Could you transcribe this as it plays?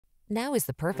Now is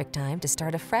the perfect time to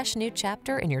start a fresh new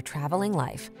chapter in your traveling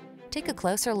life. Take a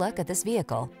closer look at this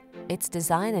vehicle. Its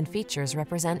design and features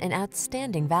represent an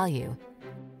outstanding value.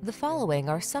 The following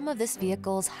are some of this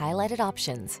vehicle's highlighted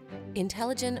options: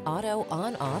 intelligent auto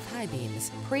on-off high beams,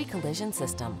 pre-collision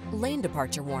system, lane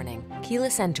departure warning,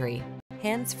 keyless entry,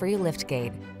 hands-free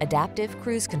liftgate, adaptive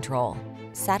cruise control,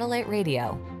 satellite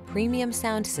radio, premium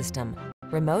sound system,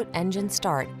 remote engine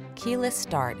start, keyless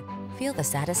start. Feel the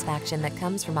satisfaction that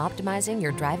comes from optimizing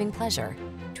your driving pleasure.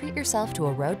 Treat yourself to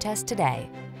a road test today.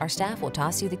 Our staff will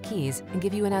toss you the keys and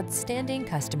give you an outstanding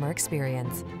customer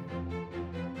experience.